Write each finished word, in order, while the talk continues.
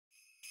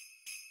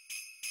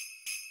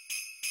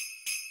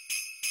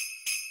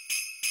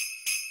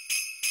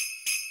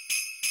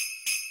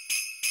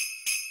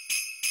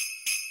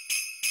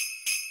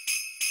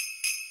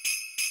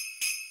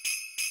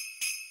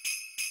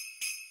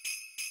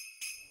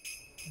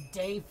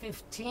Day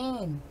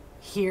 15.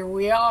 Here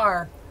we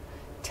are.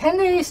 10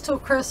 days till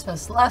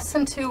Christmas, less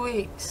than 2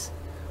 weeks.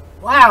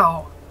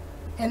 Wow.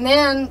 And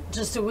then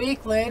just a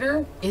week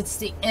later, it's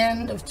the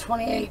end of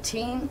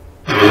 2018.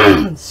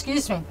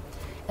 Excuse me.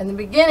 And the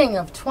beginning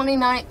of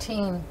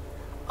 2019.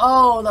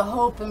 Oh, the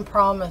hope and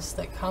promise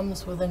that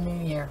comes with a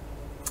new year.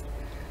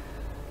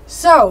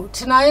 So,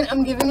 tonight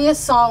I'm giving you a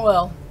song.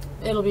 Well,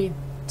 it'll be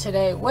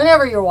today,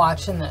 whenever you're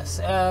watching this.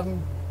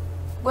 I'm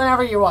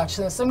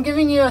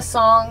giving you a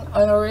song,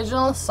 an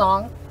original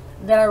song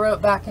that I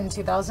wrote back in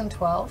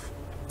 2012.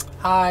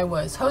 I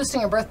was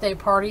hosting a birthday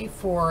party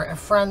for a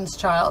friend's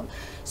child,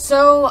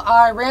 so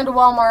I ran to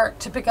Walmart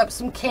to pick up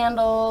some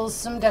candles,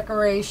 some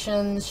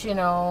decorations, you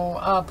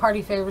know,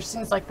 party favors,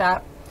 things like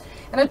that.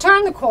 And I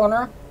turned the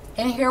corner,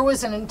 and here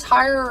was an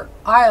entire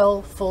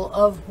aisle full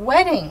of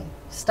wedding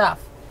stuff.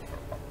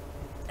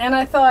 And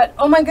I thought,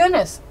 oh my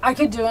goodness, I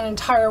could do an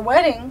entire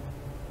wedding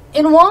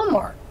in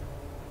Walmart.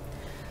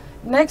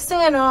 Next thing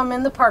I know, I'm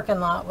in the parking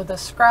lot with a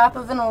scrap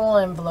of an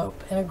old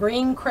envelope and a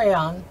green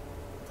crayon.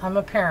 I'm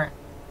a parent.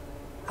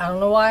 I don't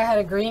know why I had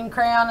a green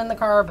crayon in the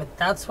car, but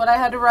that's what I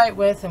had to write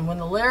with. And when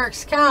the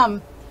lyrics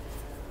come,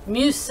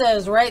 Muse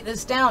says, write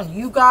this down.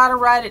 You gotta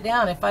write it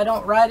down. If I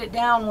don't write it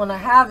down when I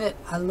have it,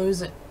 I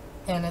lose it.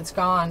 And it's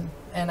gone.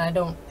 And I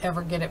don't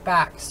ever get it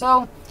back.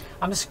 So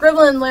I'm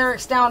scribbling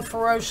lyrics down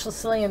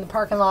ferociously in the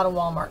parking lot of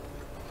Walmart.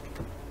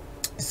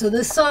 So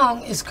this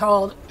song is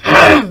called,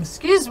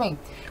 excuse me,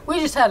 we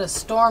just had a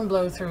storm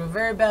blow through, a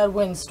very bad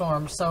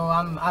windstorm, so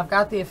I've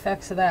got the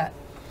effects of that.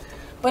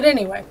 But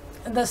anyway,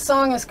 the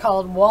song is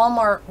called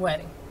Walmart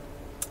Wedding,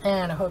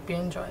 and I hope you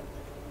enjoy it.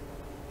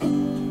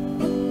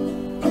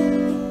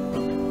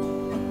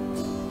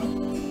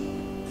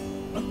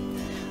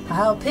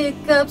 I'll pick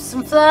up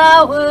some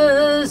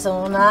flowers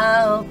on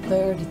aisle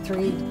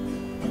 33.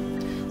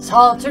 This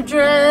halter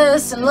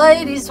dress and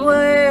ladies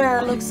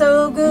wear look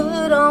so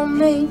good on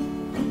me.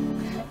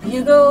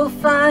 You go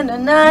find a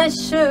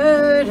nice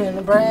shirt and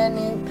a brand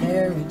new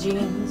pair of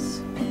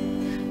jeans.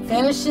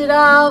 Finish it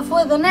off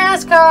with a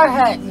NASCAR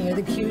hat, and you're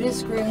the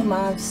cutest groom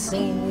I've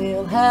seen.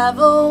 We'll have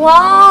a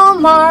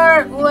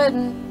Walmart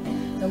wedding,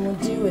 and we'll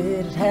do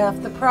it at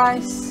half the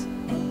price.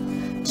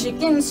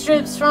 Chicken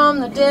strips from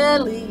the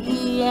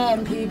deli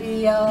and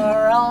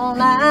PBR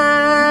on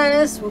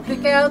ice. We'll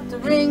pick out the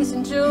rings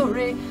and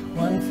jewelry,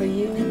 one for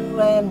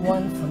you and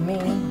one for me.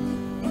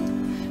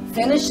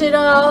 Finish it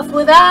off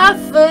with our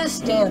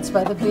first dance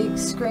by the big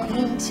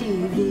screen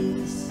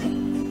TVs.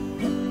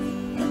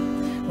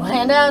 We'll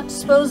hand out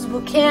disposable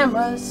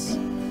cameras,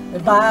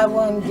 and buy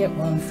one, get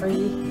one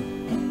free.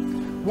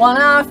 1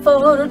 hour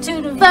photo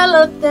to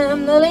develop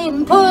them, they'll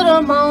even put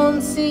them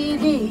on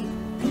CD.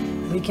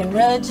 We can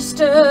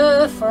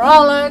register for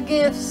all our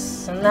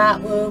gifts, and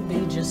that will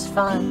be just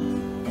fine.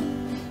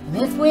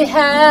 And if we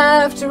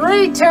have to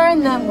return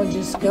them, we'll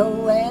just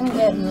go and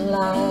get in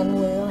line.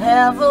 We'll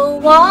have a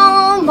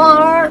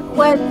Walmart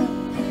wedding,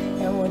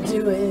 and we'll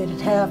do it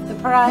at half the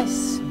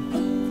price.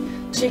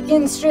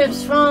 Chicken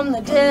strips from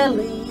the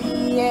deli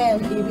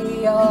and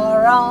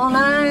PBR on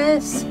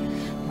ice.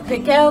 We'll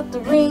pick out the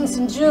rings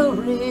and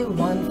jewelry,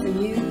 one for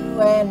you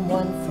and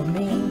one for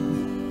me.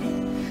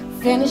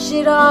 Finish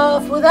it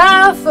off with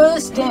our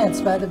first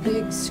dance by the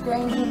big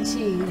screen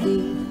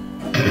TV.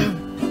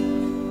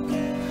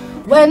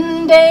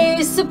 Wedding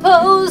day's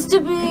supposed to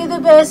be the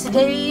best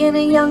day in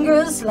a young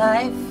girl's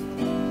life,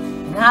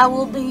 and I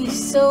will be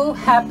so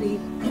happy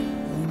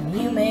when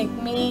you make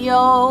me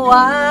your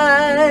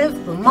wife.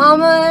 But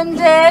Mama and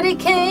Daddy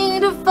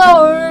can't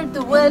afford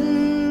the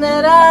wedding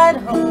that I'd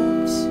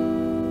hoped,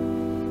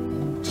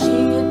 and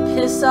she'd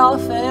piss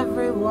off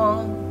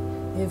everyone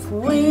if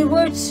we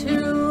were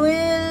to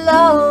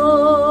elope.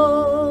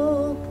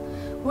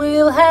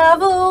 We'll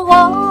have a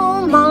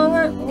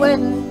Walmart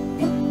wedding,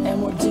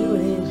 and we'll do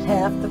it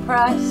half the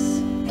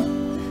price.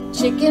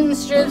 Chicken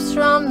strips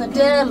from the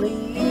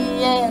deli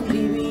and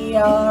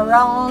PBR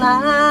on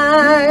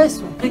ice.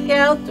 We'll pick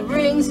out the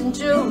rings and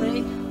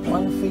jewelry,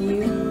 one for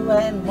you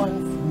and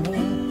one for me.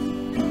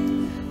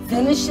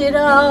 Finish it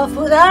off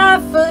with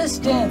our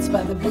first dance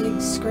by the big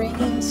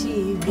screen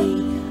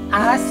TV.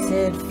 I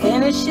said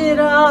finish it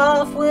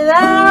off with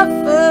our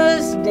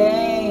first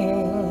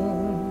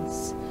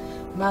dance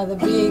by the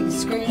big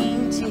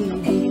screen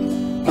TV.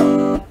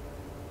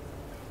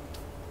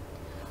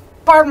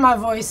 Pardon my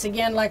voice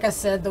again, like I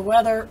said, the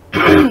weather,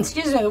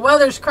 excuse me, the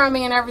weather's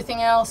crummy and everything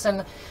else,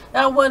 and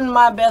that wasn't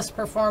my best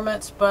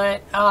performance,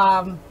 but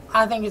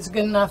I think it's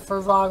good enough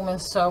for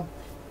Vlogmas. So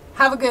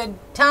have a good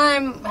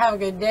time, have a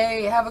good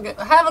day, have a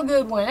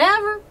good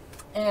whenever,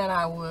 and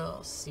I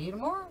will see you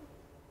tomorrow.